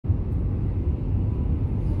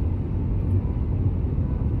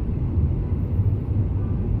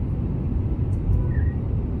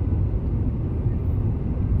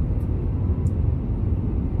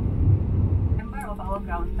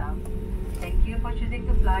you for choosing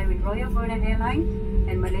to fly with Royal Brunei Airlines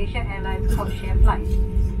and Malaysia Airlines codeshare flights.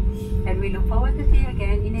 And we look forward to see you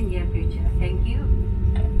again in the near future. Thank you.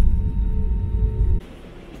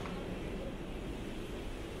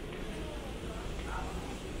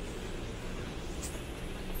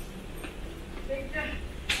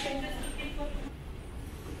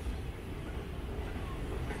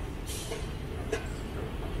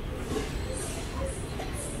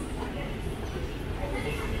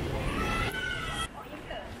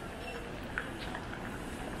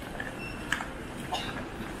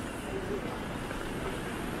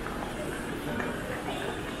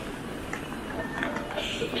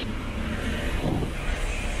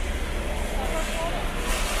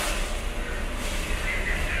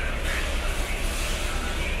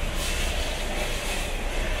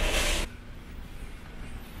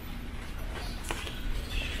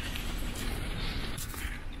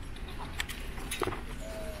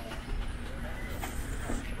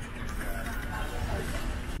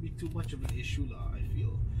 Too much of an issue lah, I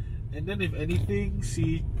feel. And then if anything,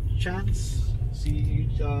 Chance,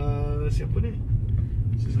 siapa ni?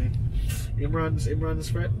 What's his name? Imran's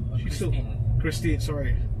friend. She's still Christine.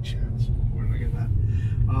 Sorry, Chance. Where did I get that?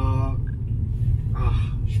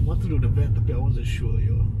 She wanted to do an event, but I wasn't sure,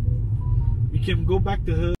 yo. We can go back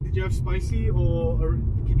to her. Did you have spicy or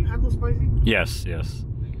can you handle spicy? Yes.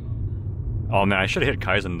 Oh man, I should have hit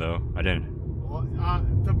Kaizen though. I didn't.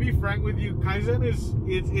 To be frank with you, Kaizen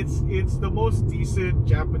it's the most decent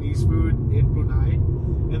Japanese food in Brunei,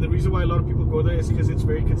 and the reason why a lot of people go there is because it's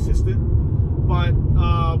very consistent. But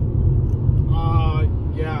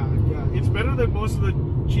yeah, it's better than most of the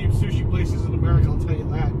cheap sushi places in America. I'll tell you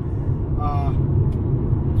that.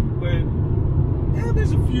 But yeah,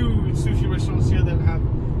 there's a few sushi restaurants here that have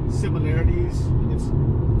similarities, and it's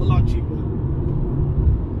a lot cheaper.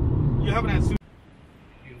 You haven't had sushi.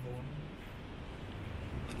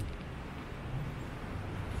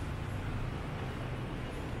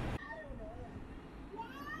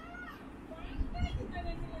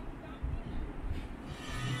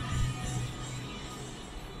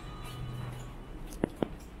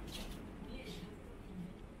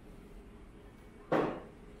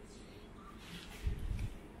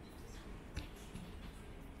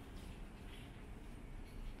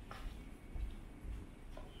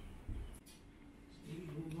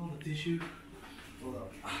 Tissue. Hold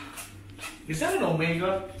up. Is that an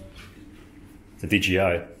Omega? It's a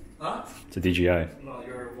DJI. Huh? It's a DJI. No,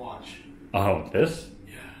 your watch. Oh, this?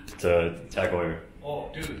 Yeah. It's a tag heuer.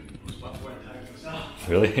 Oh, dude. I was about to wear tags myself.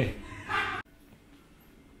 Really?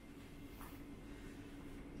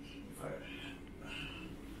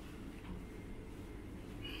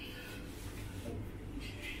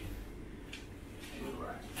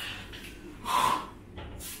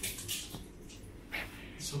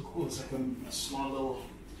 So cool, it's like a small little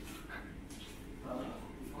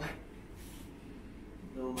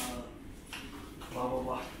blah blah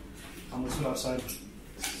blah. Let's go outside.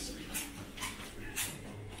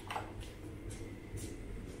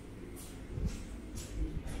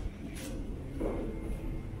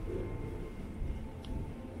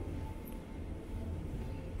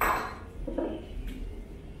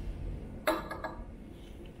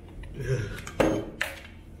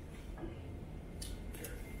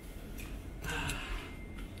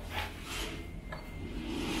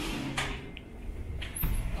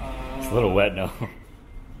 It's a little wet now.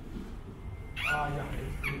 Yeah,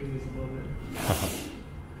 it is a little bit.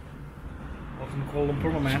 Welcome to Kuala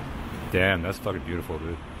Lumpur, my man. Damn, that's fucking beautiful,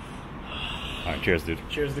 dude. Alright, cheers, dude.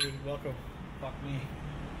 Cheers, dude. Welcome. Fuck me.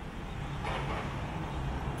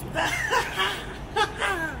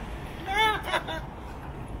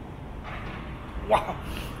 Wow.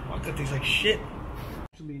 That tastes like shit.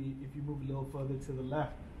 Actually, if you move a little further to the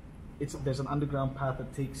left, there's an underground path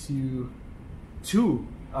that takes you to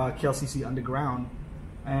KLCC underground.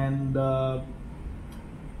 And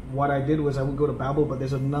what I did was I would go to Babel, but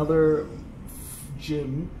there's another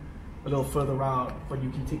gym a little further out, but you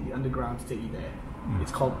can take the underground to take you there.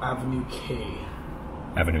 It's called Avenue K.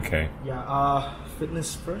 Avenue K. Yeah,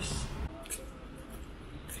 fitness first.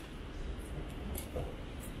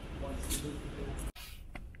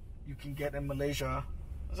 You can get in Malaysia.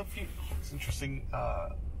 There's a few. It's interesting.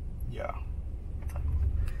 Yeah.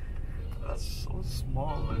 That's so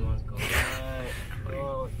small.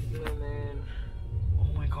 Oh, man. Oh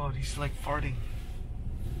my God, he's like farting.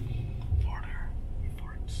 Farter. He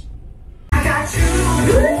farts. I got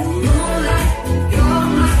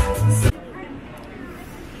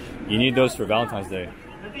You need those for Valentine's Day.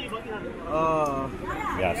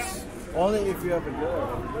 Yes. Only if you have a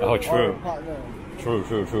girl. Oh, true. Or a partner. True.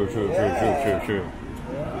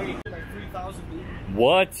 Yeah. Like 3,000. possibly.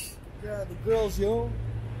 What? Yeah, the girls, yo.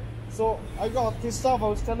 So I got pissed off. I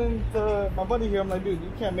was telling my buddy here, I'm like, dude,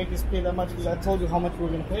 you can't make us pay that much because I told you how much we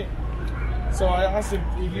were gonna pay. So I asked him,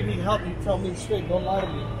 if you need help, you tell me straight, don't lie to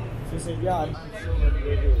me. So he said, yeah, I'm sure what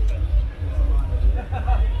you do.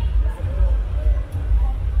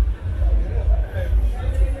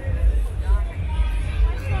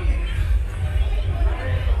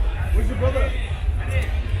 Where's your brother?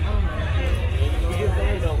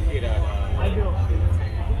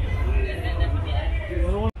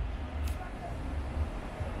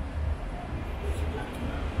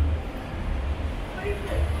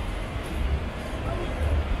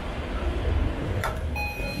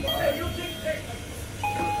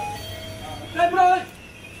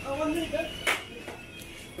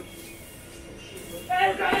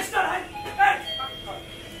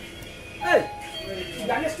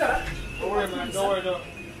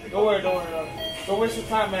 I don't know. Don't waste your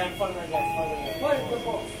time, man. Fuck that guy.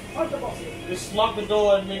 Just lock the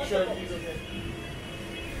door and make sure he's okay.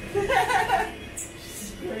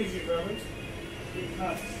 Crazy, bro.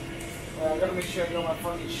 I gotta make sure I know my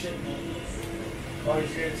fucking shit, man. Oh,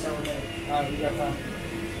 he's here somewhere there. Alright, we got time.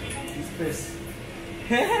 He's pissed.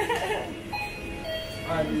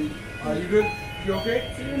 Alright, dude. Are you good? You okay?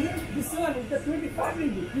 This one is the 25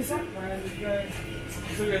 ringgit. This one? Man, this guy.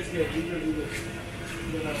 This guy's good. He's good, he's good.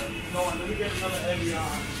 No, let me get another heavy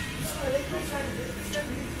on.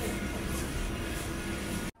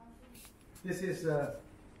 This is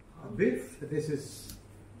beef. This is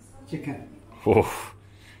chicken. Whoa.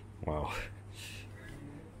 Wow.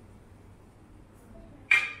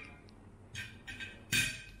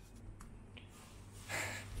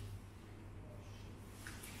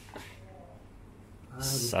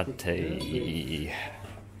 Satay.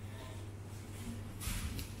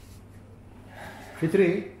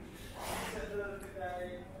 Fitri.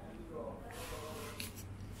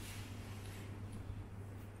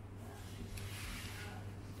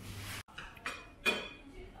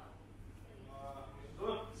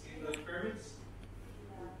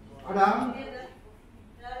 Adam.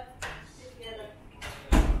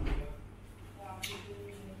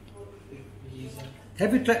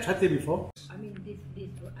 Have you tried satay before?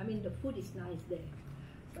 I mean, the food is nice there,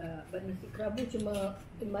 but nasi kerabu cuma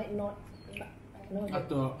it might not. No,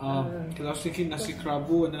 Atau, because I was thinking nasi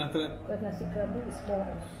kerabu and then after that. Because nasi kerabu is more.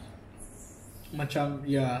 Macam,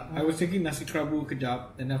 yeah, I was thinking nasi kerabu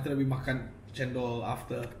kejap, and after that we makan cendol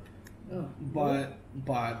after. But,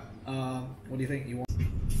 what do you think? You want?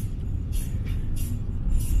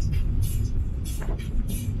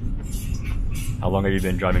 How long have you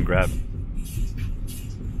been driving Grab?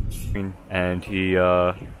 And he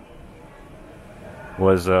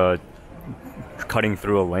was cutting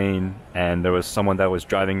through a lane, and there was someone that was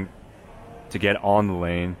driving to get on the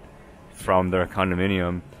lane from their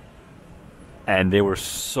condominium, and they were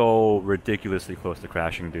so ridiculously close to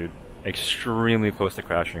crashing, dude. Extremely close to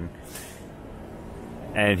crashing.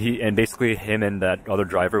 And basically him and that other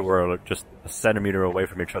driver were just a centimeter away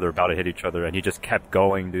from each other, about to hit each other, and he just kept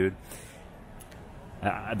going, dude.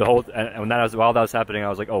 While that was happening, I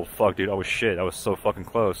was like, oh fuck, dude, oh shit, I was so fucking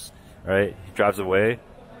close. Right? He drives away.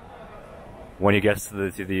 When he gets to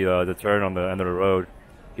the turn on the end of the road,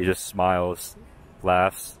 he just smiles,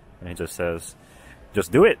 laughs, and he just says,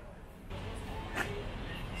 just do it.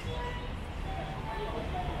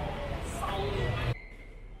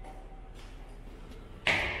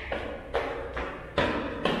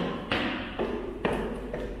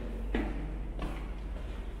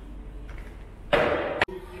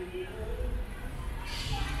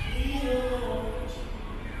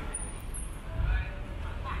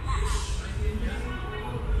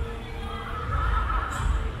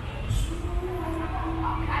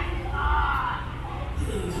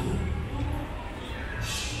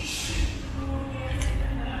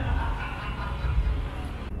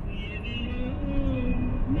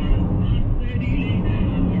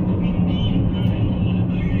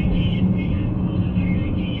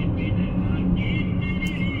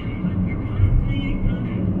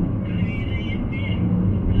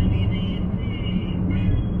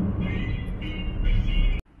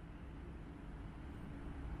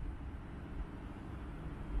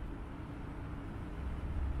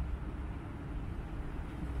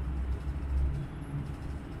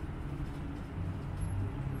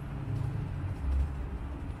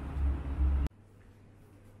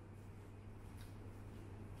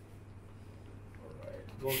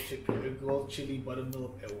 Gold chili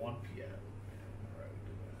buttermilk at 1 p.m.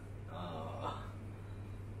 Alright,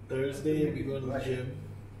 Thursday we go to the gym.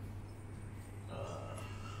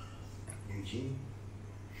 Eugene.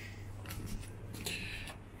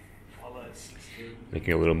 Let's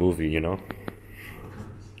Making a little movie, you know?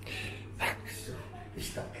 You're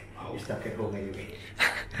stuck. You're stuck at home anyway.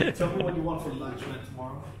 Tell me what you want for lunch, man,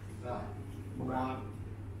 tomorrow.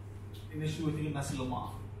 Initially, we're thinking nasi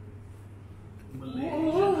lemak.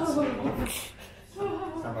 Malaysian nasi lemak.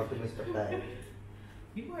 Sama tu Mr. Thai.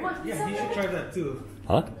 Yeah, he should try that too.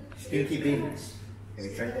 Huh? Stinky beans. Have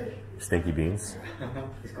you tried that? Stinky beans?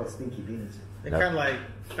 It's called stinky beans. They're kind of like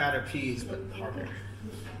fatter peas, but harder.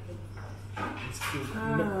 It's cute.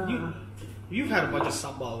 You've had a bunch of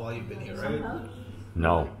sambal while you've been here, right?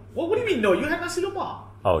 No. What do you mean no? You had nasi lemak.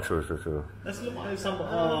 Oh, true. Nasi lemak is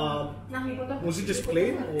sambal. Was it just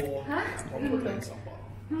plain or plain sambal?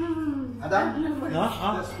 Adam?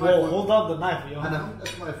 Huh? Whoa, hold up the knife. Adam,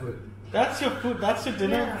 that's my food. That's your food. That's your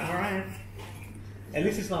dinner. All right. At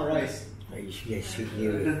least it's not rice. You should sit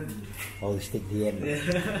here. Always take the end.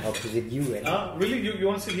 Opposite you. Really? You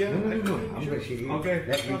want to sit here? No. I'm going to sit here. Okay.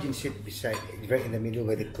 Let Regent sit beside, right in the middle,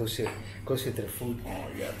 where the closer to the food. Oh,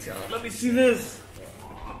 yeah. Let me see this.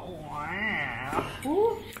 Wow.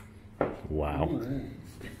 Wow.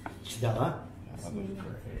 Sedap, huh?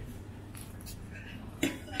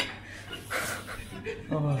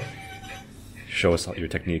 Show us your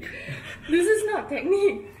technique. This is not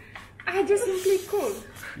technique. I just simply cook.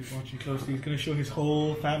 He's watching closely. He's going to show his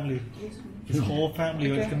whole family. His whole family.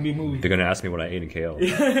 It's going to be moved. They're gonna ask me what I ate in KL.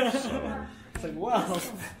 It's like, wow.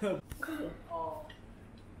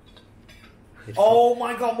 Oh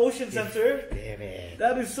my god, motion sensor. Damn it.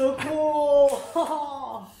 That is so cool.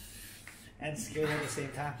 And scary at the same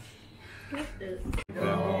time. Get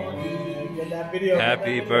that video.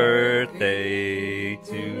 Happy birthday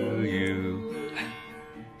to you.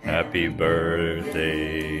 Happy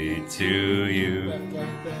birthday to you.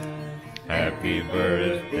 Happy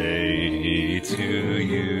birthday to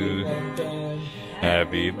you.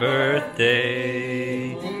 Happy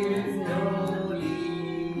birthday.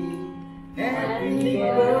 Happy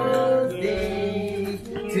birthday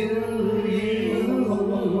to you.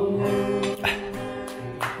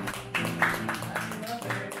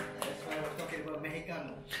 That's why I was talking about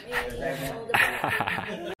Mexicano.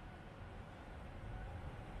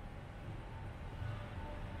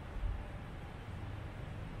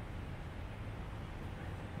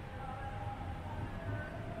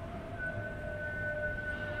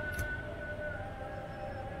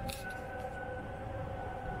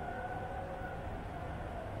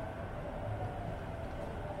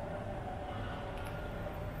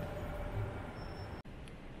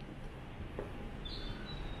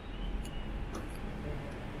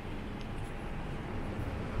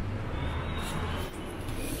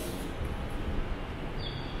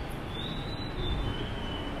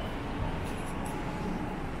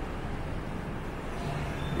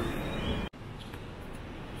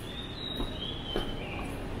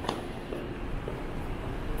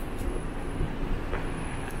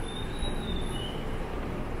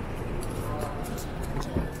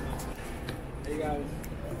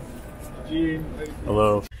 Gene.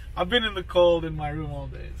 Hello. I've been in the cold in my room all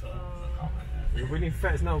day, so. You're winning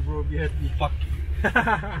fats now, bro. You had to Fuck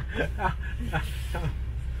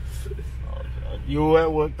you. You were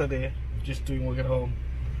at work today, just doing work at home.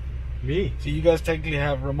 me. So you guys technically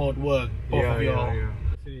have remote work, both of y'all.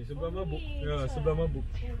 Sini, sebelah mabuk. Ya, sebelah mabuk.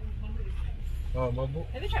 Oh, mabuk.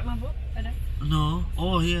 Have you tried mabuk? Ada? No.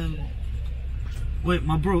 Oh yeah. Wait,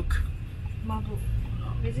 Mabruk. Mabuk.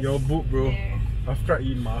 This is Your book, bro. there. I've tried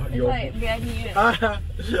eating It's your like book. biryani, right?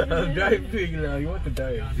 I'm driving lah. You want to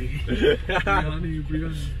die?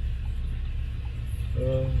 Biryani.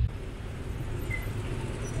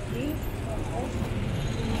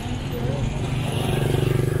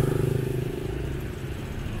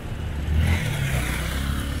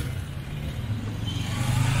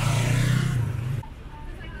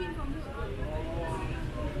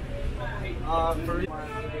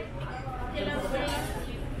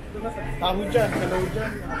 Tak hujan, kalau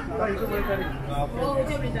hujan, itu boleh cari. Oh,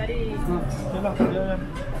 hujan boleh cari. Yalah, jangan.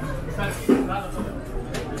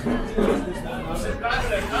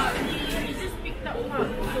 You just picked up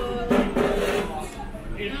one.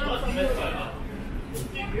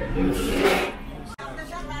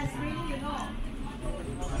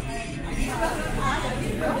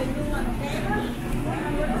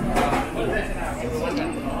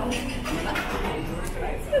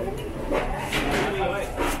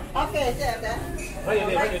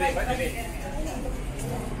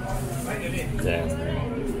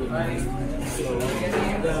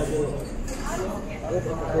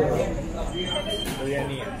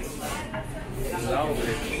 Biryani. Lauk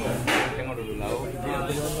boleh. Tengok dulu lauk.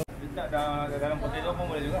 Letak dalam potato pun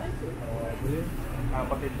boleh juga. Boleh.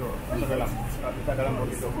 Potato. Masuk dalam. Letak dalam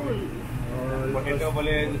potato. Potato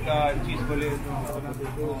boleh letak cheese boleh tu.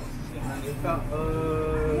 Letak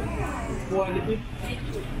kuah dikit.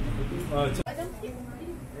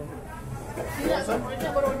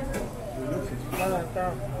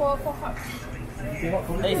 For hot.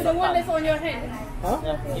 The one that's on your hand. Huh?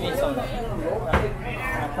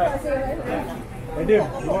 Ada,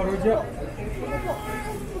 luar rojak.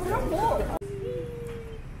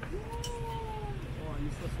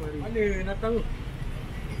 Mana datang?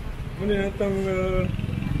 Mana datang?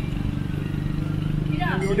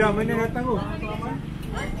 Udah mana datang tu?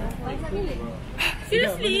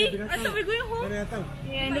 Seriously? I thought we're going home. Mana datang?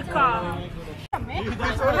 Yeah, in the car.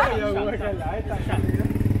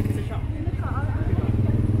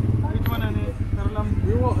 Which one ni? Dalam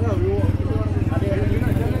we walk lah, we walk. Ada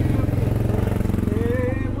nak jalan ke?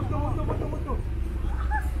 Motor.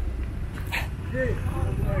 Okay.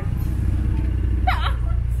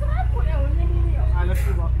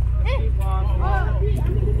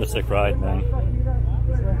 It's a ride, man.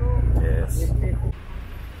 Yes.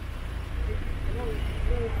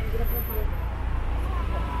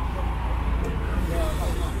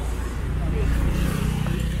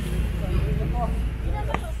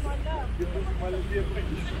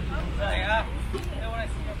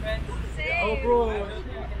 Oh bro.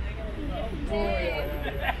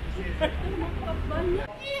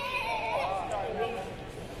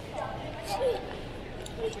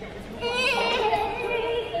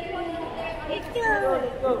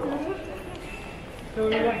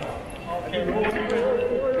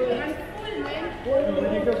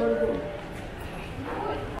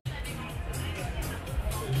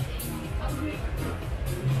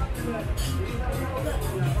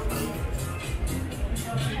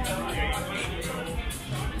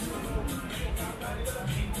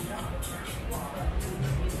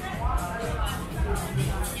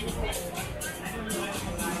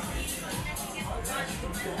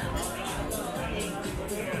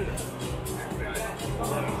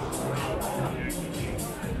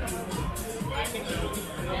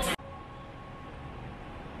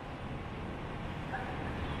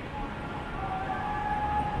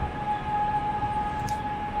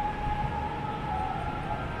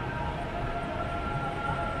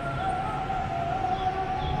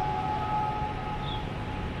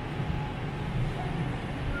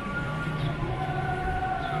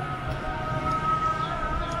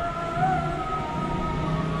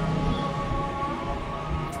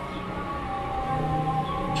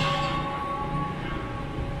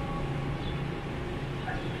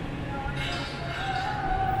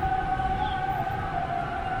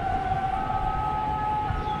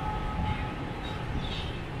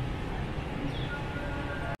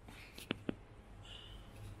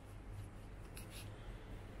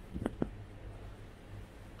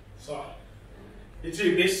 So,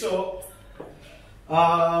 itu besok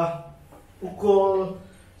pukul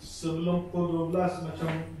sebelum pukul 12 macam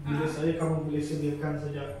bila saya kamu boleh sediakan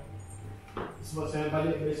saja sebab saya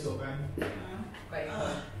balik besok kan. Baik.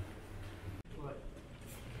 What?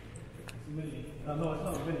 No, it's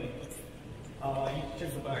not really. You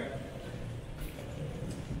check the bag.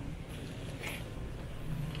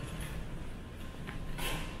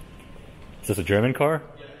 Is this a German car?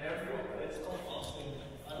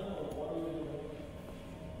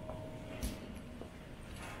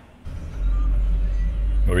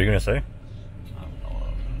 What were you gonna say?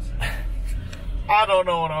 I don't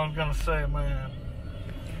know what I was gonna say, man.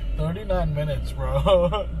 39 minutes,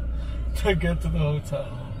 bro, to get to the hotel.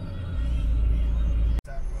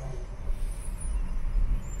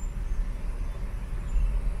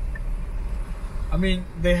 I mean,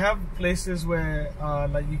 they have places where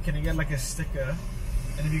like you can get like a sticker,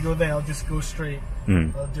 and if you go there, I'll just go straight.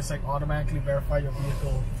 I'll just like automatically verify your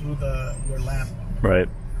vehicle through your lamp. Right.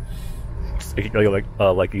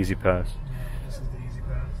 Like Easy Pass. Yeah, this is the Easy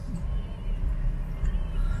Pass.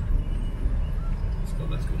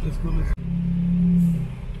 Let's go.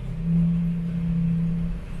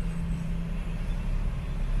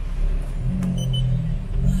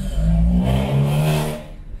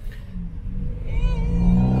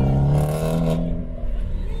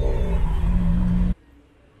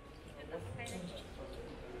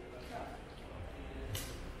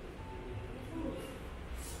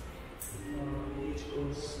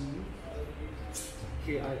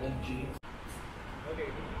 King. Okay.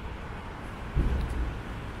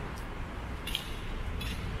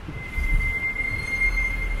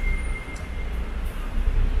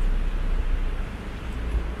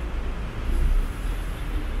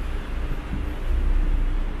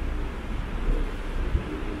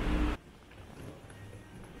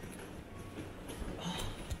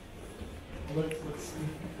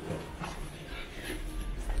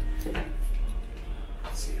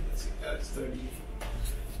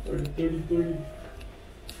 30.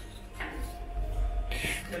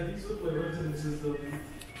 Yeah, these look like residences though.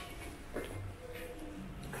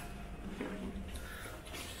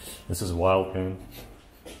 This is wild, man.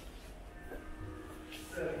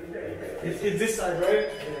 It's this side, right?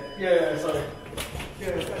 Yeah, sorry.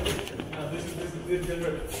 Yeah, this is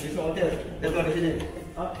different. This hotel, that's not resident.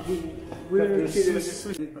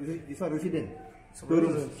 This one resident. Two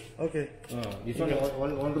rooms. Okay. This one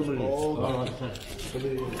one room only. Oh,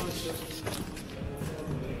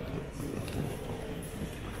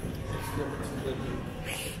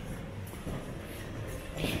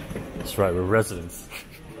 That's right, we're residents.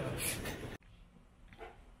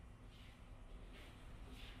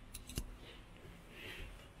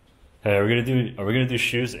 Hey, are we gonna do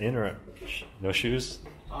shoes in or no shoes?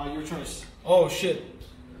 your choice. Oh shit.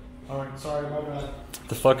 Alright, sorry, my bad.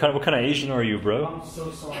 The fuck? What kind of Asian are you, bro? I'm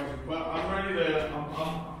so sorry. But I'm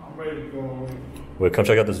ready to go. Wait, come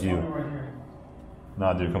check out this view. Right here.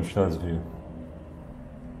 Nah, dude, come check out this view.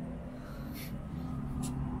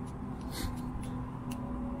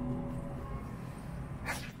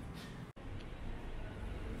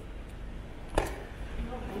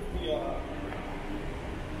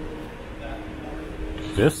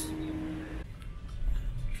 This?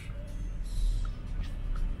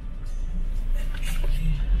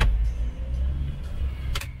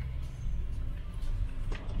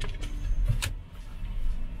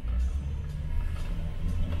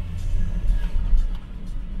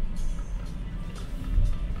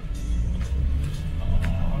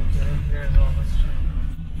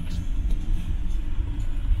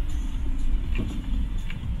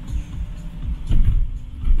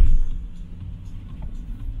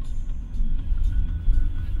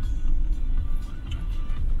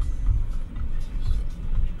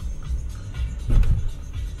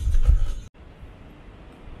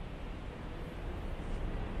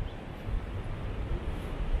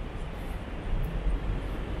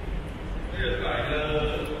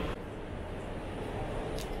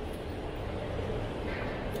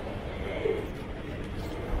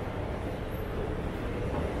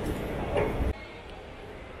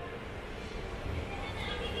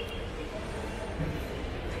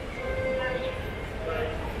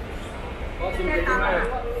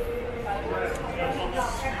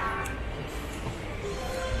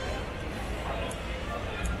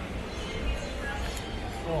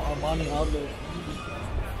 Oh, Armani outlet.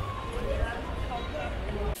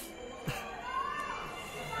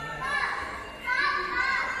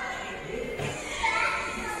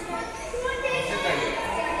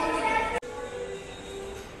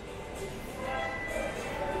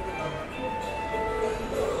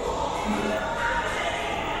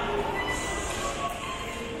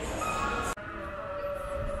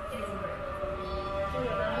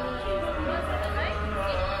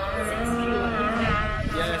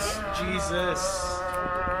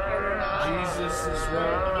 Jesus is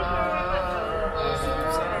right.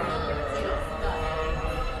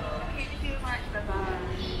 Thank you much. Bye-bye.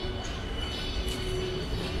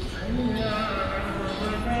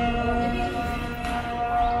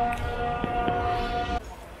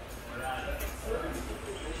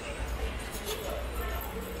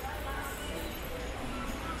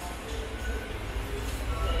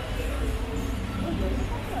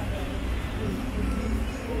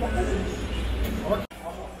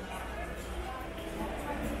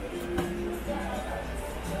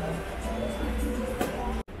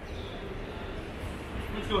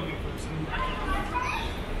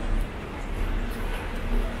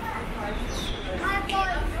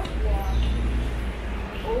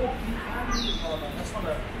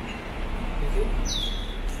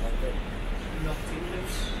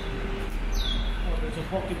 There's a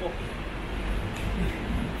pocketbook.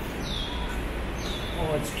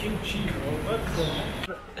 Oh, it's kimchi, bro. What the?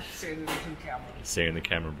 Say in the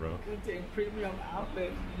camera, bro. Premium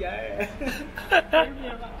outlet, yeah.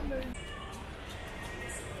 Premium outlet.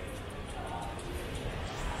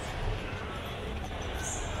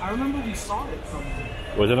 I remember we saw it from.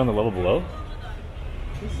 Was it on the level below?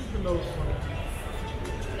 This is the lowest one.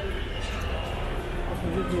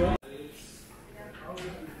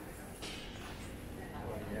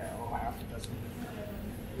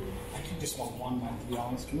 I can just want one, man, to be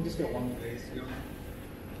honest. Can we just get one of these?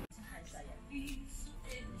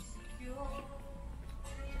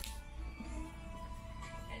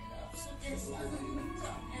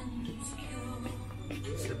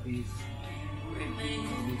 These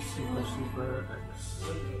super.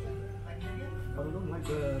 But I don't like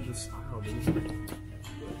the style, dude.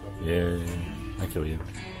 Yeah, I kill you.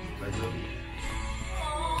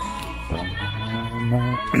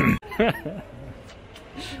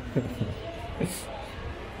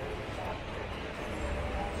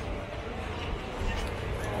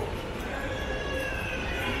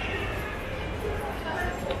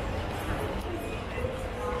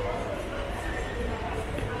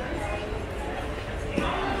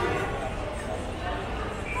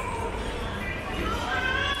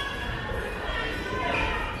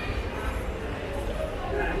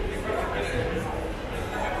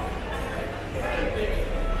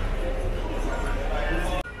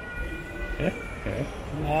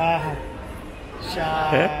 Ah, shy.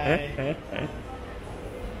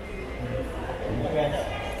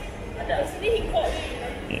 Ada sini kok.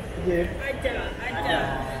 Yeah. Ada.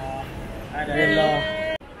 Hello.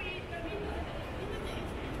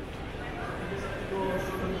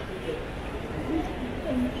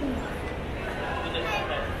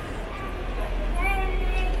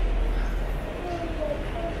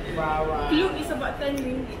 Look is about 10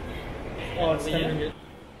 ringgit. Oh, it's 10 ringgit.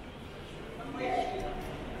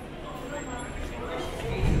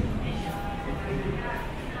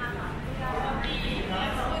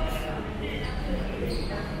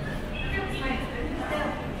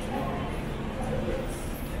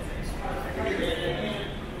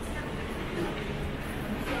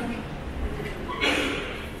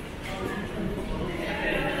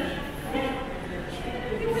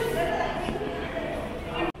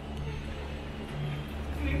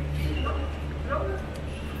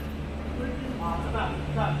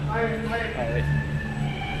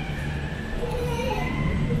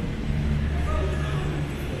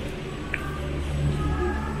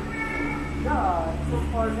 Yeah, so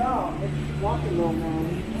far now. It's walking low, man.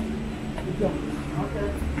 Okay.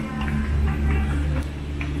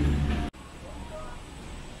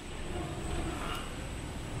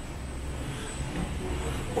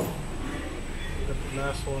 The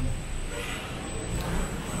last one.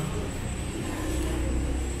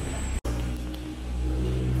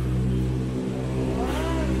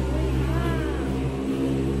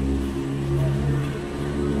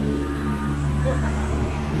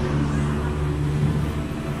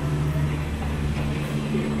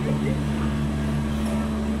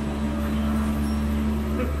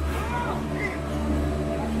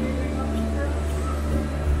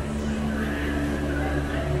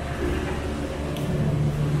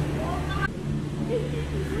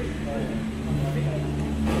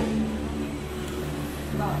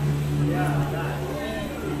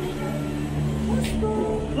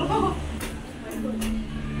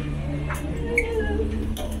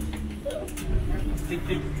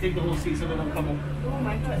 Take the whole seat so they don't come in. Oh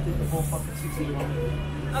my god. Take the whole fucking seat so they don't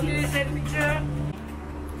come in. Okay, take a picture.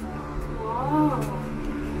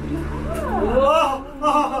 Whoa!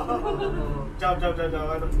 Jump.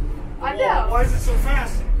 Ada. Why is it so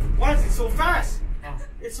fast? Why is it so fast?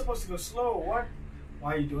 It's supposed to go slow. What?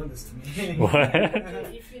 Why are you doing this to me? What?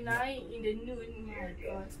 If you night in the noon, oh my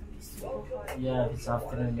god, it's gonna be so hot. Yeah, it's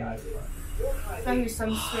afternoon. Some with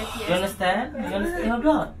some sweaty You understand? You understand your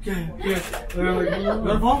blood? Yeah. You want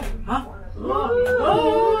to fall? Huh?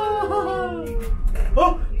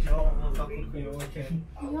 Oh! Okay.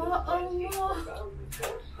 Ya Allah.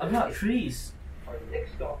 About trees.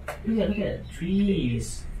 Look at it.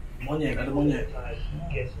 Trees. Monyet, ada monyet.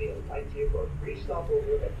 Gets me a light here for a free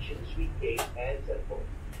stopover at Chin Street Gate and Temple.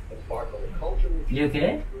 Embark on the cultural You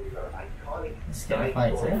okay? through our iconic Let's get my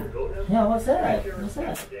fights, yeah? pagoda Yeah, what's that? What's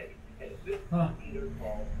that? and a 50-meter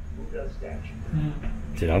tall Buddha statue.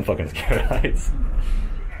 Dude, I'm fucking scared of heights.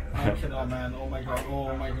 I cannot, man. Oh my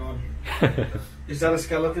god. Is that a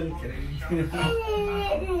skeleton? Kidding.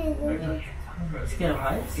 Scared of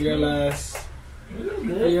heights? Fearless. Good.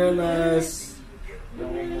 Fearless. No.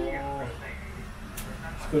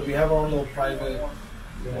 It's good. We have our own little private.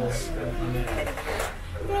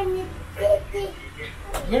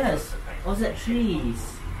 Yes. What's that?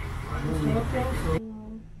 Trees.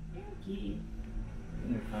 Thank you.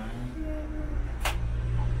 You're fine.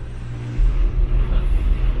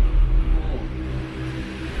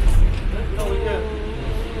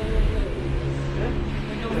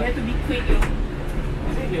 We have to be quick, yo.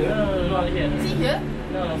 No, not here. Is it here?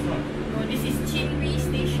 No, it's not. No, this is Chinri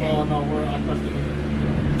Station. Oh no, we're on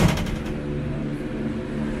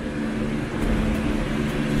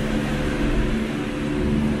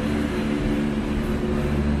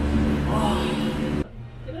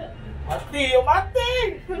Mati, mati!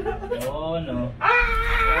 Oh no.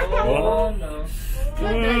 Oh. No.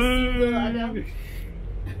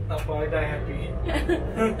 Tak apa, I die happy.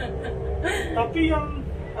 Tapi yang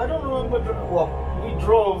I don't remember we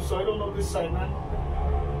drove, so I don't know this side, man.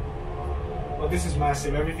 Well, this is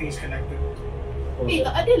massive. Everything is connected. Eh,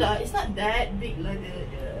 ada lah. It's not that big lah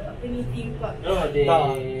the any theme park. No,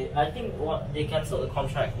 I think they cancelled the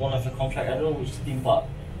contract. One of the contract. I don't know which theme park.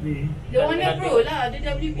 Ni. The Warner Bros lah, the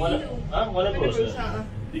WB tu. Warner Bros.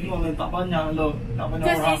 Ini orang tak banyak loh, tak banyak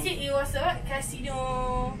Because orang. they said it was a casino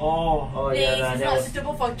Oh place. yeah, It's that not was.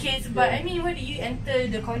 suitable for kids. But I mean, why do you enter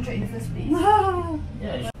the contract in the first place?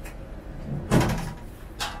 Yeah.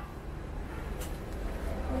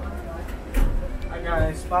 Hi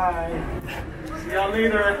guys, bye. See y'all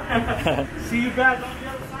later. See you back on the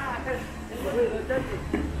other side.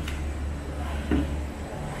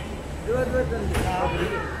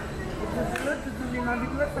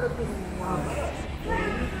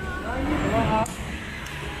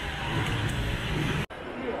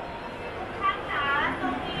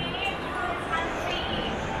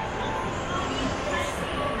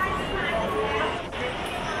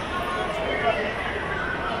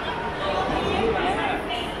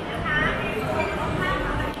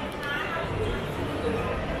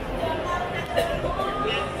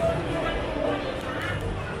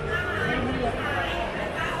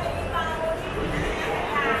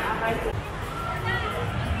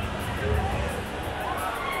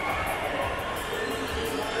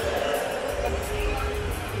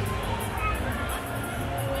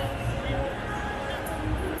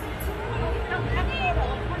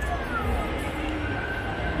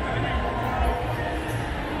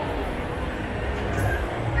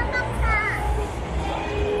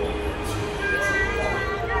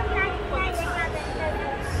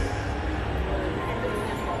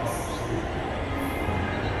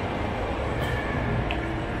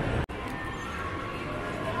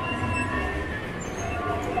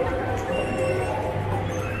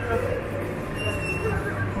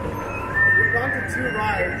 Two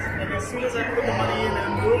rides, and as soon as I put the money in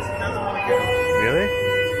and moves, it doesn't want to get up. Really?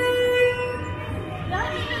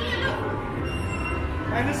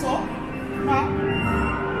 Dinosaur?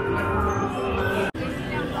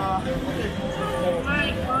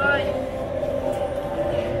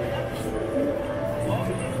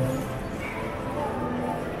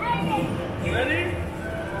 Ready?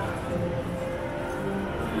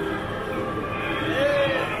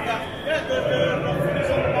 Yeah, the food is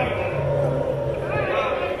on the bottom.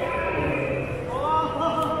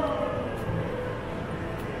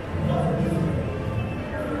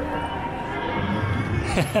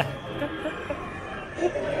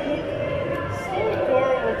 So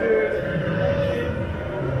adorable, dude.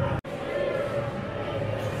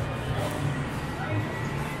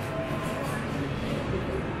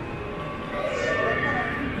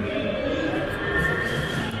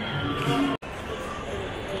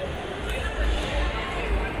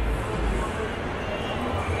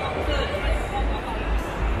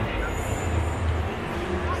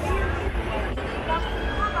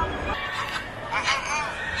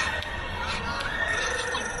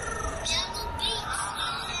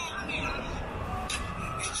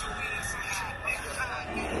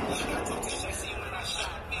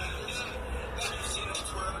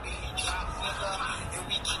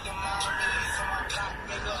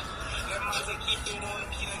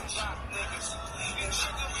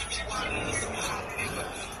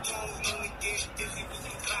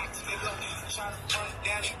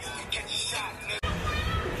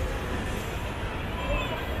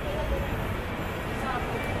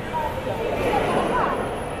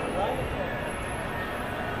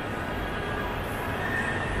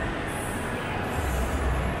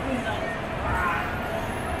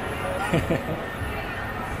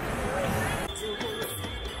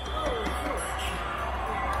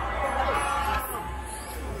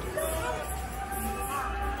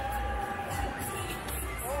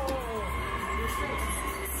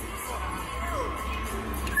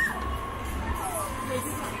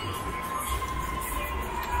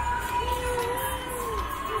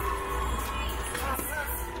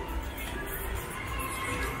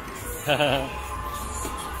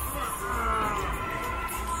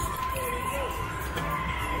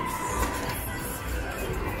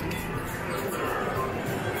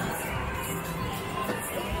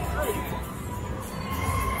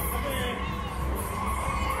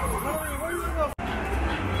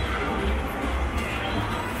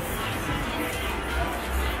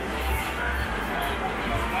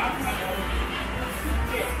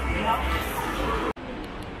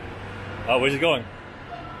 Oh, where's it going?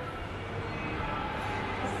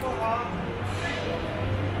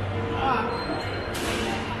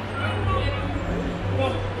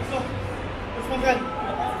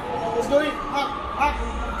 Let's go eat.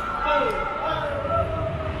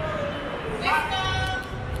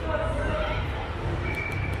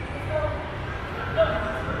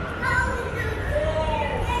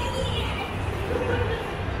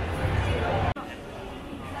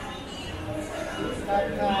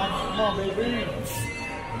 on, baby.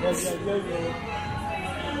 Yeah.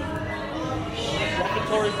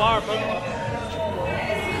 Laboratory bar, bro.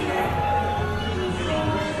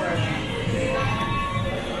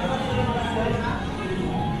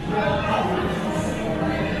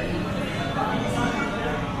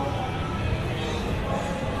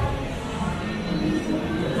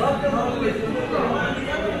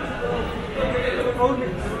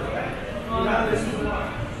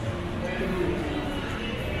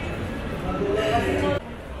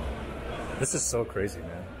 This is so crazy,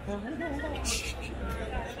 man.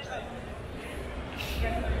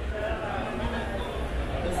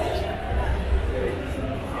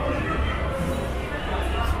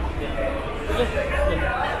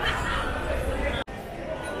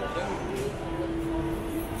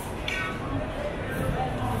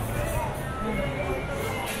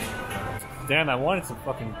 Damn, I wanted some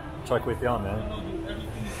fucking chai kway teow, man.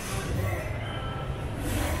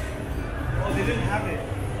 Oh, they didn't have it.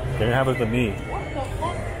 They didn't have it with the meat. What the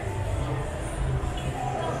fuck?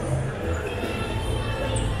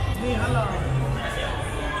 Hey, hello.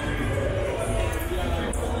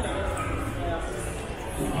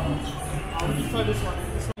 I'll just try this one.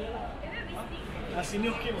 Sini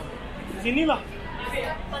okay mo? Sini lah.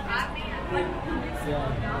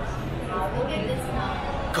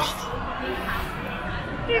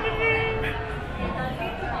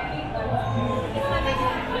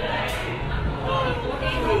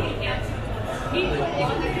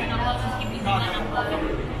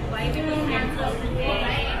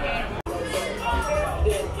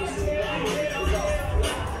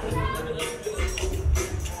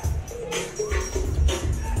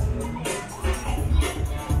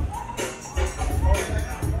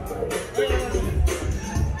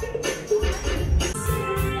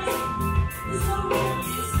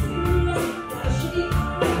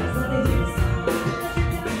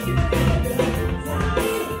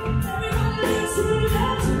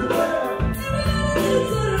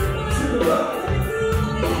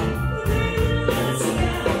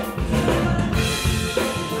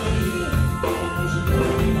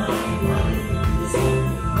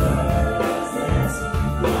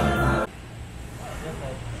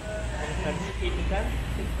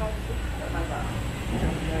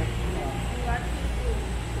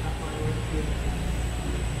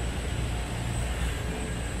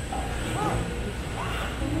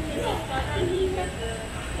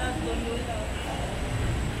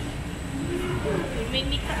 Make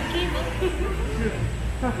me cut the cable.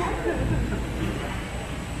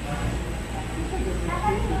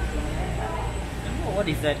 What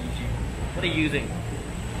is that, EG? What are you using?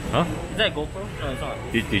 Huh? Is that a GoPro? No, it's not.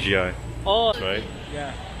 DJI. Oh, Right?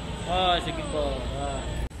 yeah. Oh, it's a gimbal.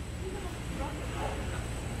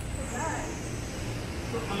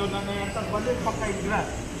 Kalau nak hantar balik pakai Grab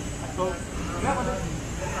atau Grab ada?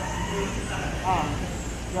 Ah,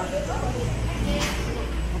 ya.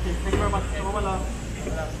 Okay, thank you very much. Selamat malam.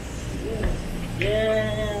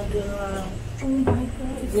 Yeah, good. Oh my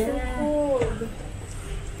god, it's so cold.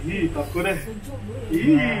 Ih, takut deh.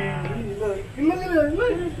 Gila.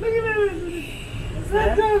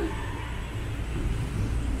 Sadar.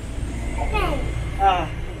 Ah.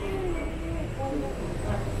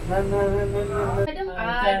 Ada.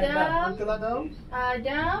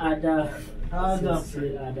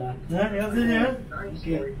 Ya, yang sini ya.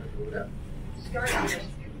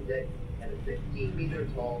 Okay. And a 15-meter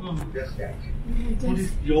tall desk statue.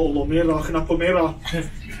 Ya Allah, merah. Kenapa merah?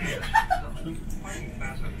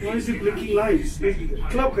 Why is it blinking lights?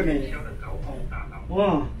 Club kan ni?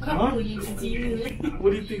 Wah. Huh?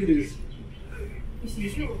 What do you think it is?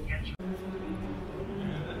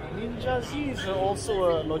 Ninja Z is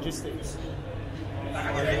also logistics.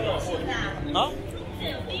 Huh?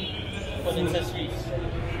 For accessories.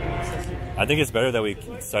 I think it's better that we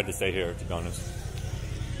decide to stay here, to be honest.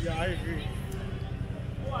 Yeah, I agree.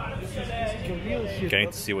 This is the real shit. Getting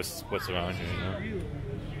to see what's around here, you know?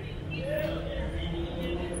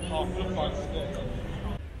 Oh, good part.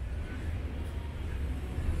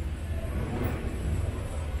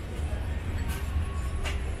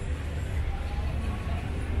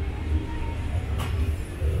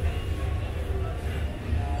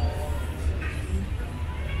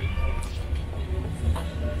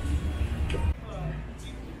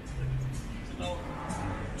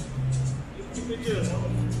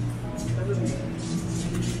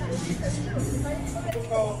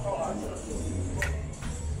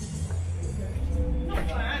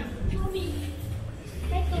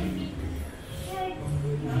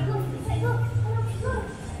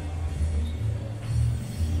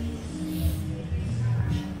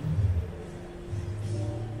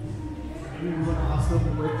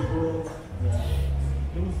 still delectable.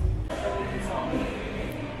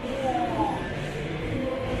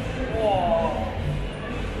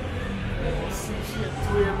 Sushi at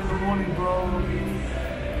 2 a.m. in the morning, bro.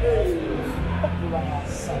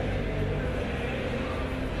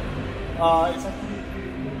 It's actually,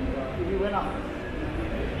 we went up.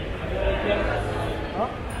 Huh?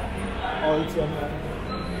 Oh, it's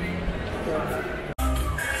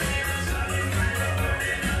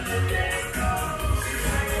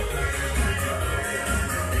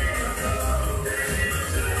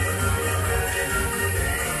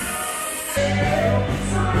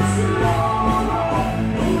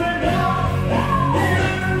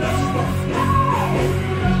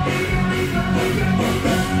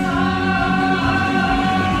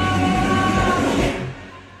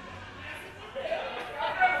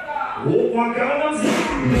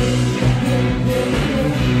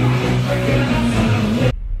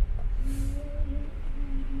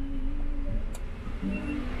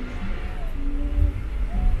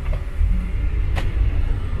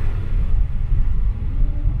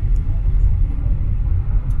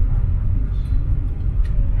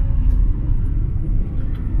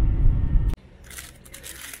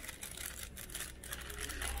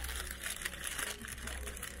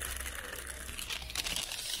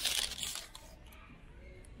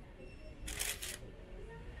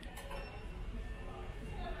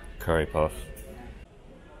Curry puff.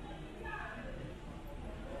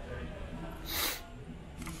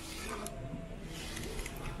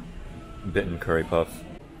 Bitten curry puff.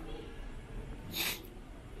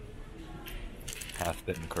 Half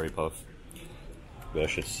bitten curry puff. That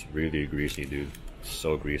shit's really greasy, dude.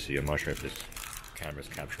 So greasy. I'm not sure if this camera's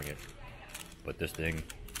capturing it, but this thing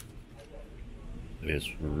is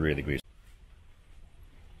really greasy.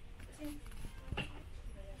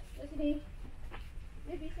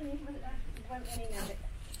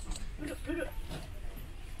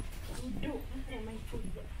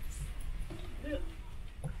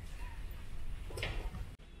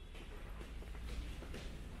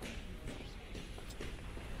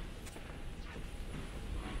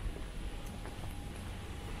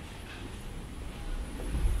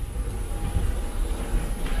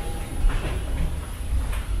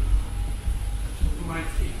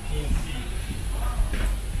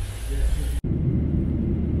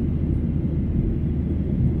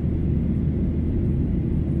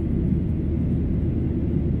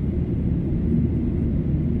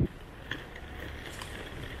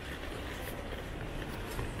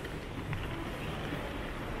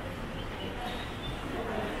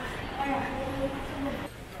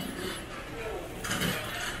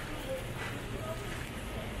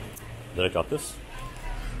 Did I got this?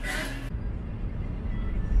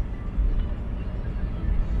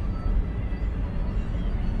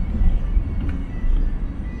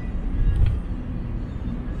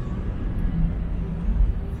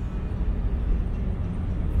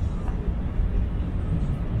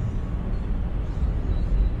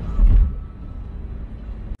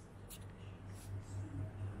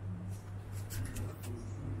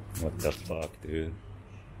 What the fuck, dude?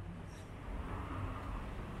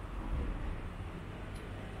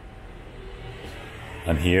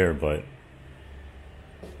 I'm here, but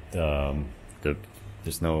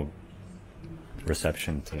there's no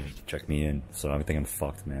reception to check me in, so I think I'm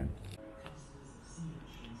fucked, man.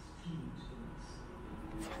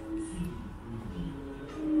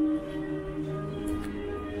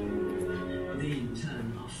 They in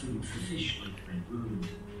turn are food for fish like red ruined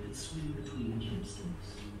that swim between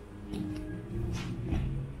gemstones.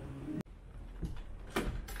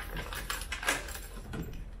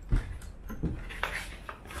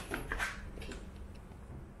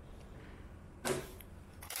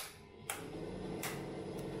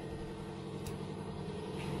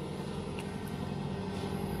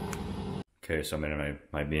 Okay, so I'm in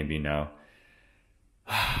my B&B now.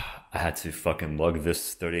 I had to fucking lug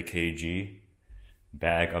this 30 kg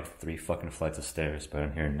bag up 3 fucking flights of stairs, but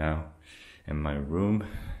I'm here now in my room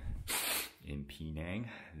in Penang,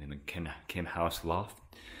 in the Kim House loft.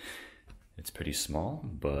 It's pretty small,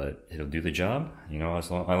 but it'll do the job. You know,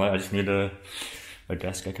 as long I just need a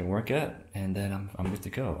desk I can work at, and then I'm good to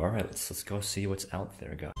go. All right, let's go see what's out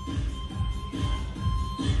there, guys.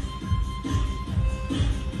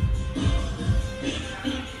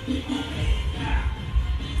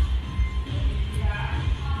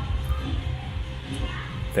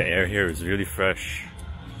 The air here is really fresh.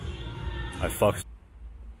 I fucked.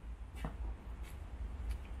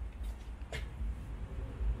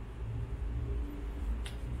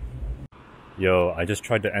 Yo, I just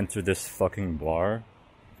tried to enter this fucking bar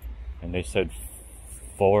and they said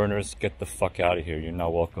Foreigners, get the fuck out of here. You're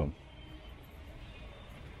not welcome.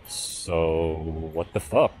 So, what the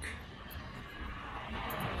fuck?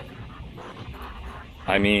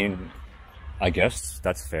 I mean, I guess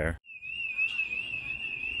that's fair.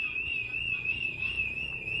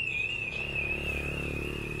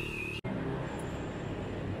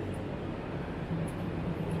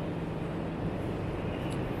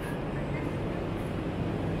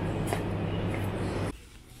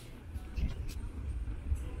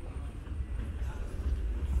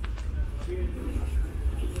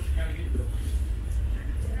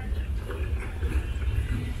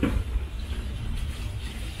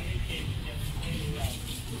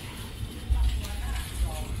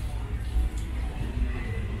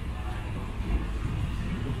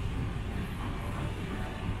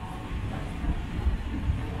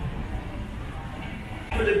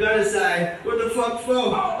 Put the gun aside. What the fuck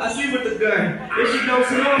for? I sleep with the gun. If she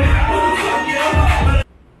don't know, what the fuck, yo?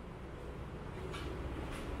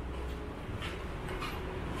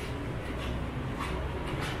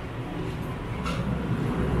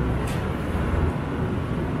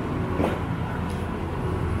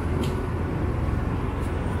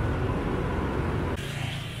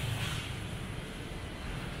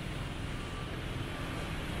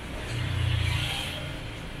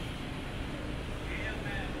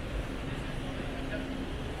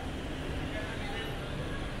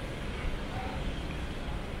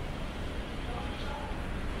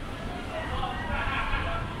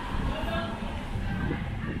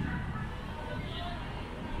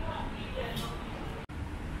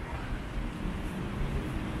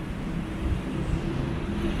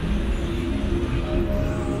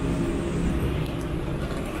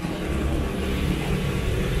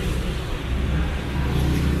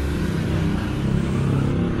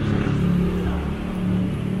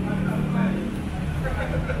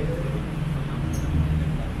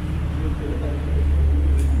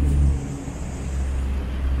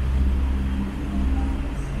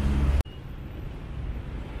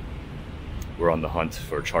 We're on the hunt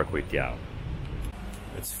for char kway teow.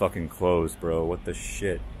 It's fucking closed, bro. What the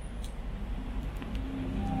shit?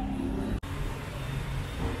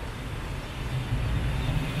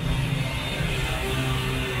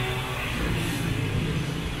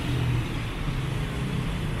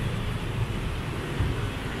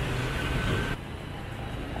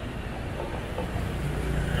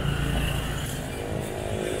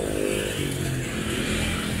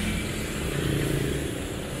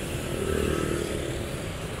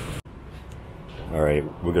 Alright,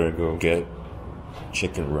 we're gonna go get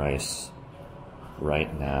chicken rice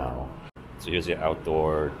right now. So here's the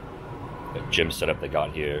outdoor gym setup they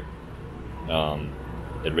got here.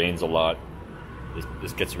 It rains a lot.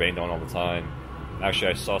 This gets rained on all the time.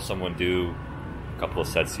 Actually, I saw someone do a couple of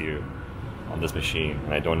sets here on this machine,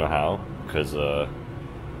 and I don't know how, because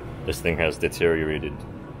this thing has deteriorated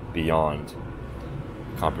beyond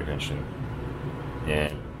comprehension.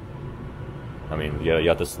 And I mean, yeah, you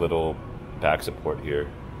got this little back support here.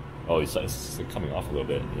 Oh, it's coming off a little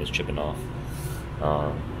bit. It's chipping off.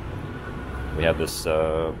 We have this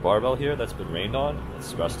barbell here that's been rained on.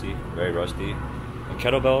 It's rusty, very rusty. The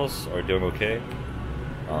kettlebells are doing okay.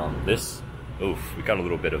 This, oof, we got a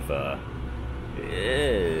little bit of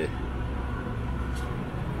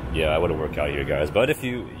yeah, I wouldn't work out here, guys. But if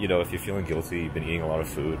if you're feeling guilty, you've been eating a lot of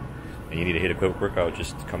food, and you need to hit a quick workout,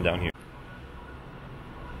 just come down here.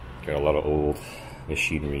 Got a lot of old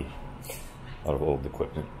machinery. A lot of old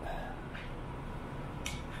equipment.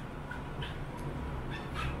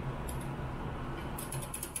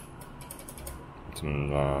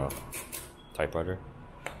 Some typewriter.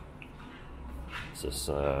 Is this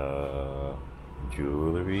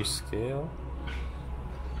jewelry scale?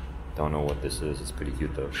 Don't know what this is. It's pretty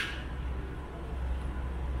cute though.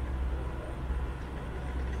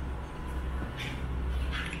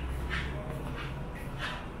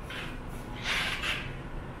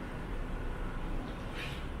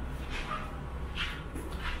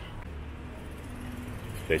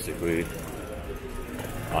 Basically,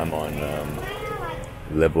 I'm on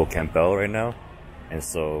Level Campbell right now, and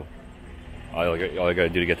so all you gotta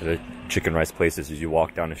do to get to the chicken rice places is you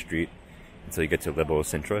walk down the street until you get to Level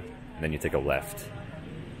Sintra, and then you take a left.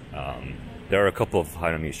 There are a couple of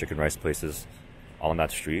Hainanese chicken rice places on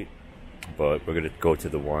that street, but we're gonna go to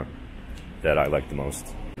the one that I like the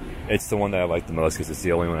most. It's the one that I like the most because it's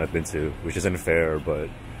the only one I've been to, which isn't fair, but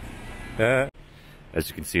as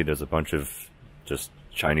you can see, there's a bunch of just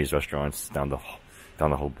Chinese restaurants down the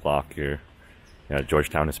whole block here. Yeah,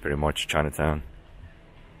 Georgetown is pretty much Chinatown.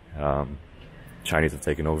 Chinese have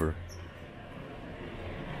taken over.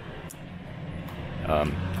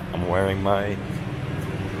 I'm wearing my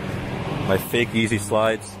My fake Easy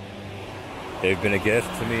slides. They've been a gift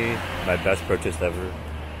to me, my best purchase ever.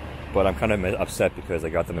 But I'm kind of upset because I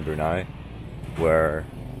got them in Brunei, where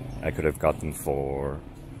I could have got them for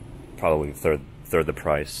probably third the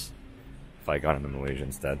price if I got them in Malaysia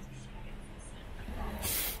instead.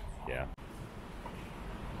 Yeah.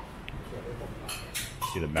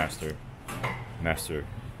 See the master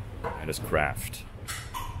and his craft.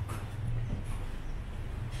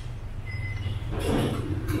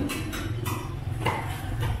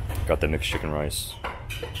 Got the mixed chicken rice,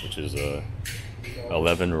 which is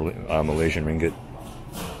 11 Malaysian ringgit,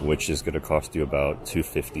 which is going to cost you about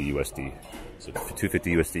 250 USD. So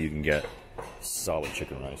 250 USD you can get solid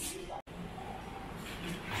chicken rice.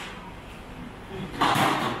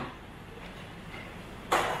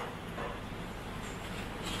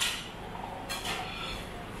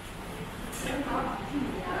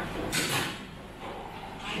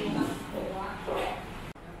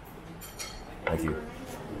 Thank you.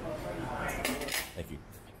 Thank you.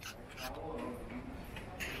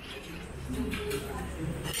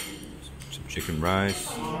 Some chicken rice.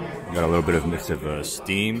 Got a little bit of mix of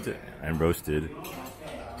steamed and roasted.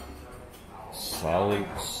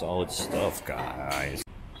 Solid stuff, guys.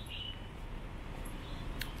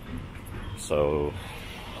 So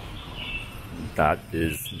that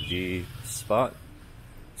is the spot.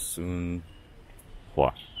 Soon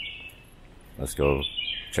Hua. Let's go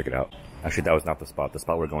check it out. Actually, that was not the spot. The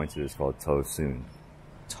spot we're going to is called To Soon.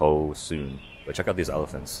 To Soon. But check out these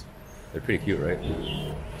elephants. They're pretty cute, right?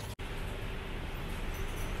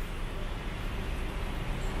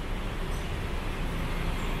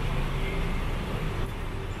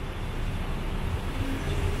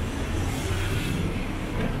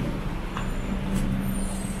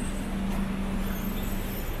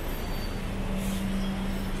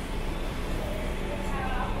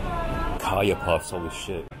 Kaya puffs, holy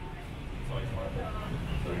shit.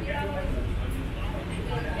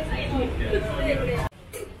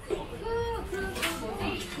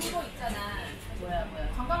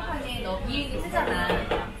 관광판에 너 비행기 쓰잖아.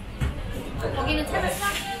 거기는 차를 사?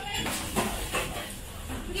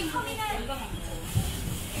 그게 터미널 1, 2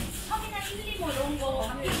 뭐 이런 거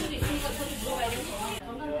바뀔 수도 있으니까 저기 물어봐야 되지.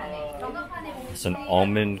 관광판에 보면 It's an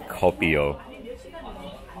almond copio.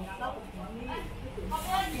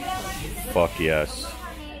 Fuck yes.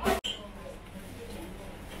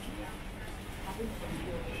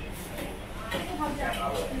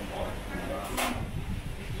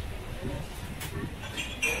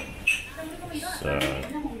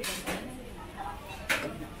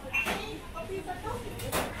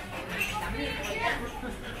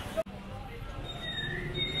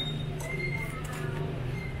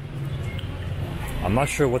 I'm not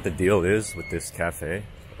sure what the deal is with this cafe,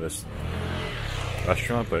 this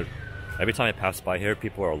restaurant, but every time I pass by here,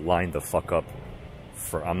 people are lined the fuck up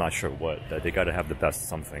for I'm not sure what. That they gotta have the best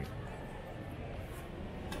something.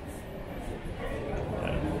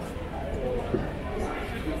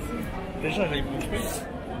 They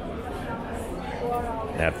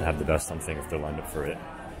have to have the best something if they're lined up for it.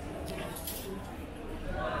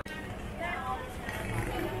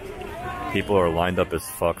 People are lined up as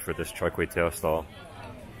fuck for this char kway teow stall.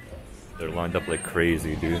 They're lined up like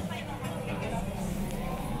crazy, dude.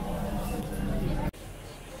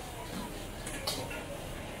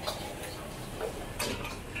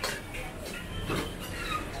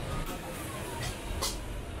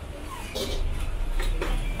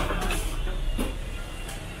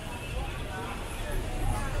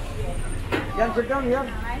 Yan, sit down here.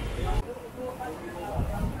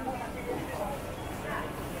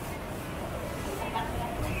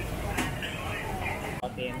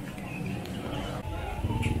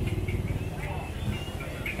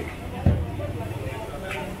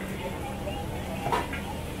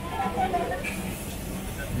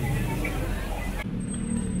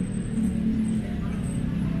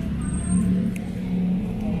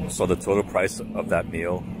 So the total price of that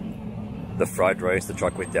meal, the fried rice, the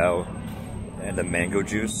char kway teow, and the mango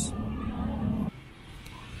juice,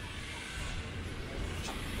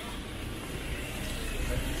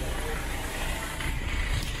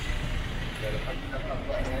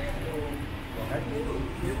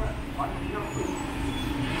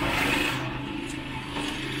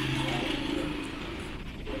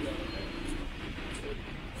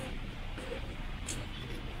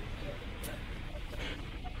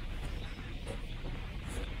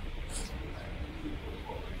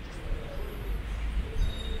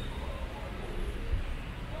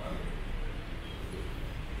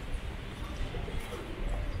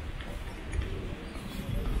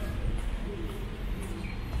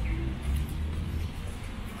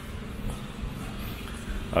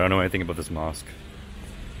 I don't know anything about this mosque,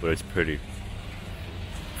 but it's pretty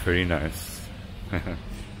nice.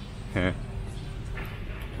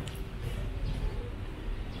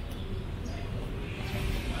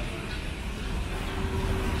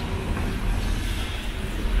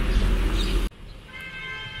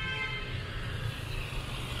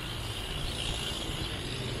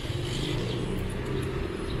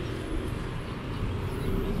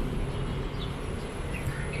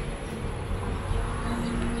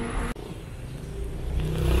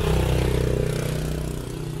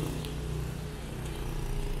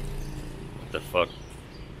 The fuck?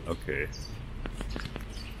 Okay.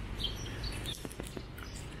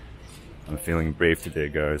 I'm feeling brave today,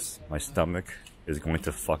 guys. My stomach is going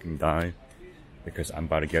to fucking die because I'm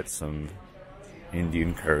about to get some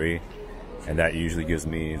Indian curry, and that usually gives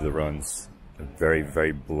me the runs. Very,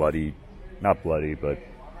 very bloody, not bloody, but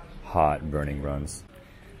hot, burning runs.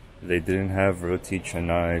 They didn't have roti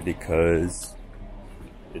canai because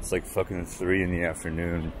it's like fucking 3 in the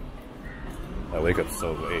afternoon. I wake up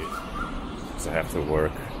so late. I have to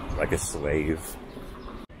work like a slave.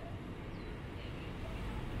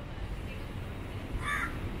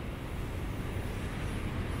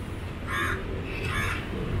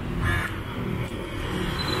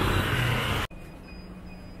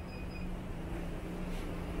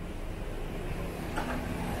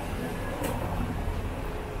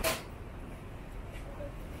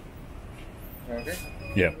 Okay.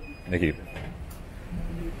 Yeah, thank you.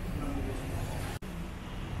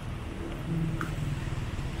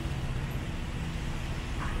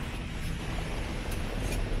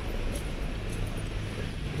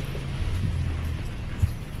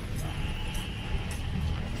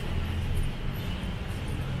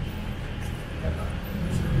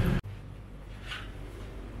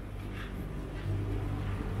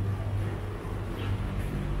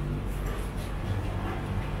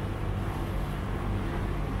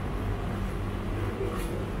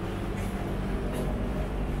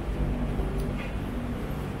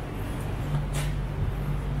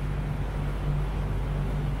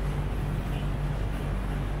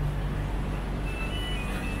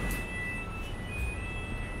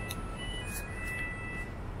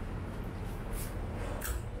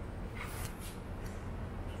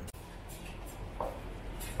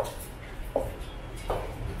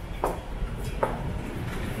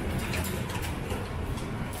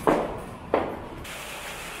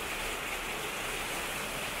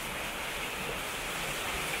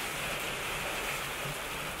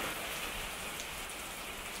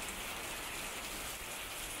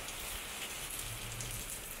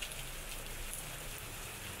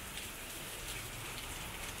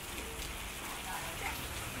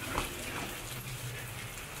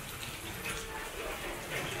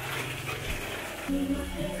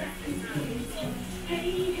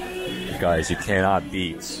 Guys, you cannot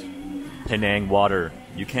beat Penang water.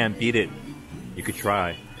 You can't beat it. You could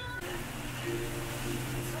try.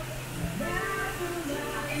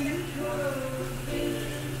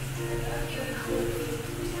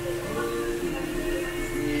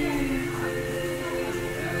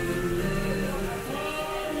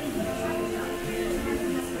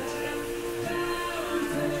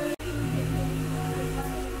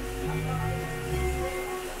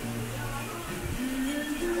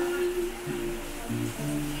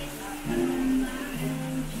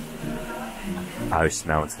 Ice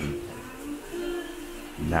Mountain.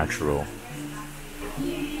 Natural.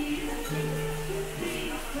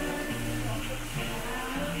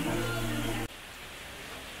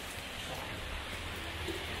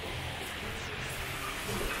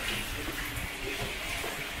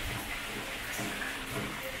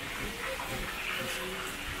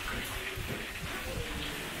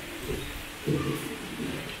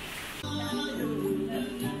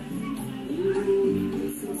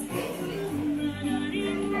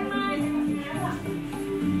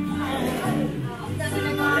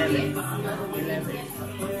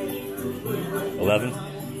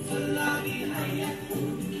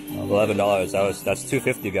 $11. That's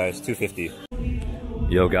 $2.50, guys.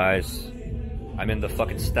 $2.50. Yo, guys, I'm in the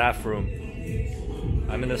fucking staff room.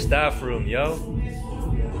 I'm in the staff room, yo.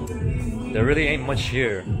 There really ain't much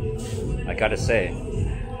here, I gotta say.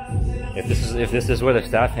 If this is where the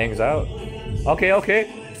staff hangs out, okay.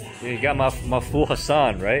 You got my fool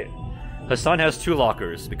Hassan, right? Hassan has 2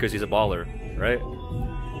 lockers because he's a baller, right?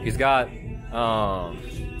 He's got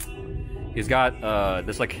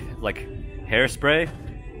this like hairspray.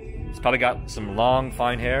 He's probably got some long,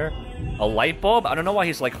 fine hair. A light bulb? I don't know why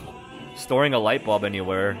he's like storing a light bulb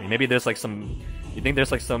anywhere. Maybe there's like some... You think there's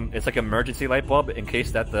like some... It's like an emergency light bulb in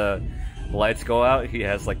case that the lights go out. He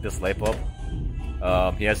has like this light bulb.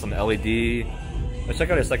 He has some LED. Let's check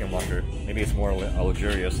out his second locker. Maybe it's more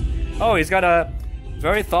luxurious. Oh, he's got a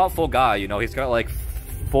very thoughtful guy. You know, he's got like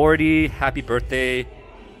 40 happy birthday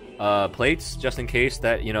plates just in case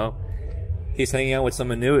that, you know, he's hanging out with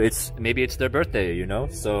someone new. Maybe it's their birthday, you know.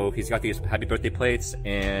 So he's got these happy birthday plates,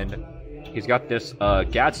 and he's got this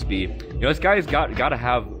Gatsby. You know, this guy's got to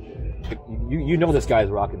have. You know, this guy's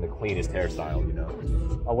rocking the cleanest hairstyle. You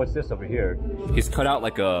know. Oh, what's this over here? He's cut out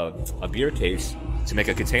like a beer case to make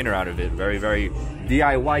a container out of it. Very, very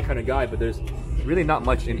DIY kind of guy. But there's really not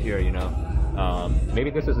much in here, you know. Maybe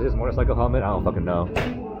this is his motorcycle helmet. I don't fucking know.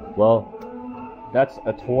 Well, that's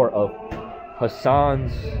a tour of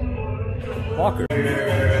Hassan's locker.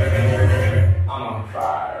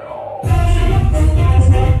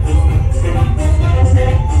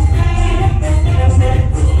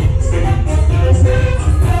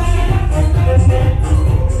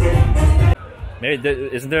 Maybe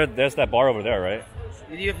there's that bar over there, right?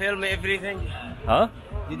 Did you film everything? Huh?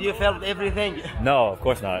 Did you film everything? No, of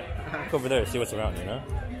course not. Look over there, see what's around, you know?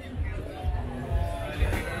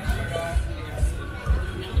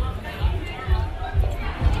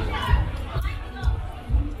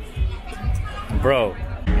 Bro.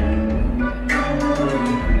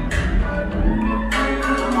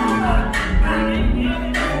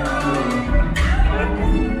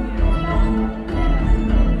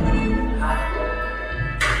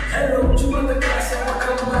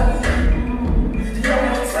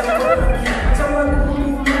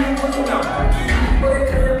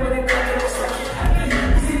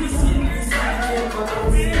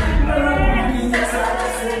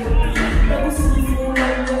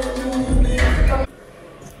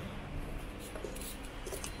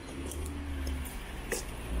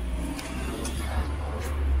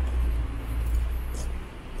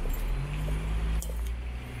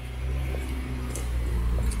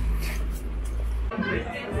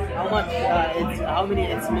 How much? How many?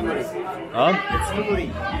 It's memory. It's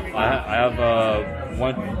memory. I have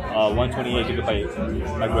 128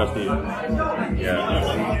 gigabyte micro SD. Yeah.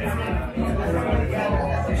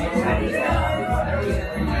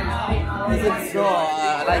 Is it so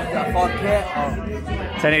like 4K or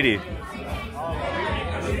 1080.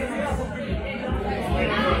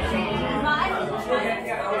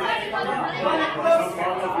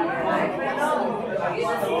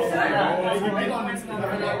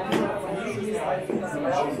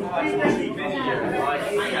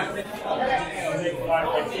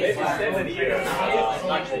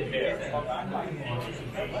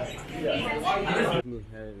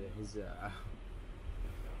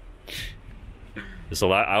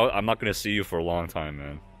 So I'm not gonna see you for a long time,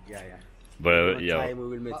 man. Yeah. But yeah. Time we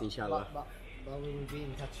will meet, inshallah. But we will be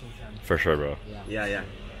in touch, inshallah. For sure, bro. Yeah.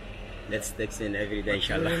 Let's text in every day,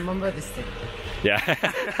 inshallah. Remember this thing. Yeah.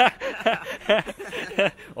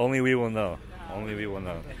 Only we will know. Only we will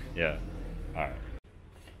know. Yeah. All right.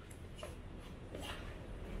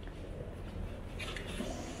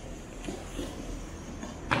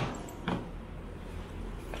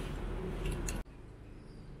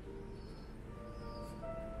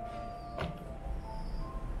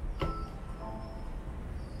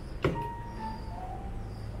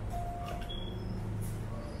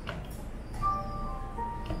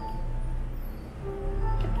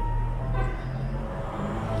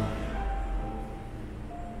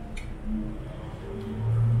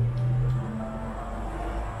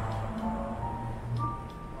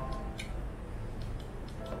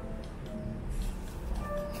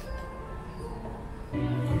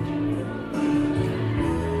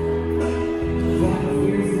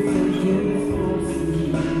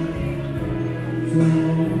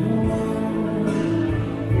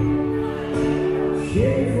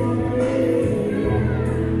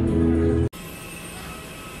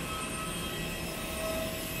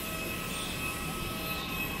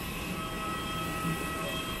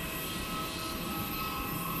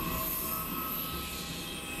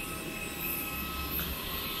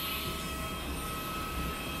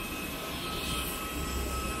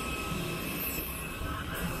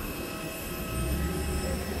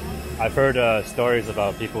 I've heard stories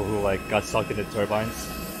about people who like got sucked into turbines.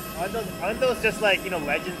 Aren't those just like, you know,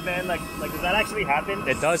 legends, man? Like does that actually happen?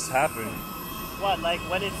 It does happen. What, like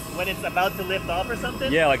when it's about to lift off or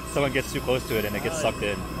something? Yeah, like someone gets too close to it and it gets sucked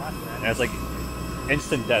in, and it's like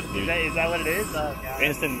instant death, dude. Is that what it is? Oh, God.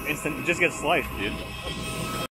 Instant, it just gets sliced, dude.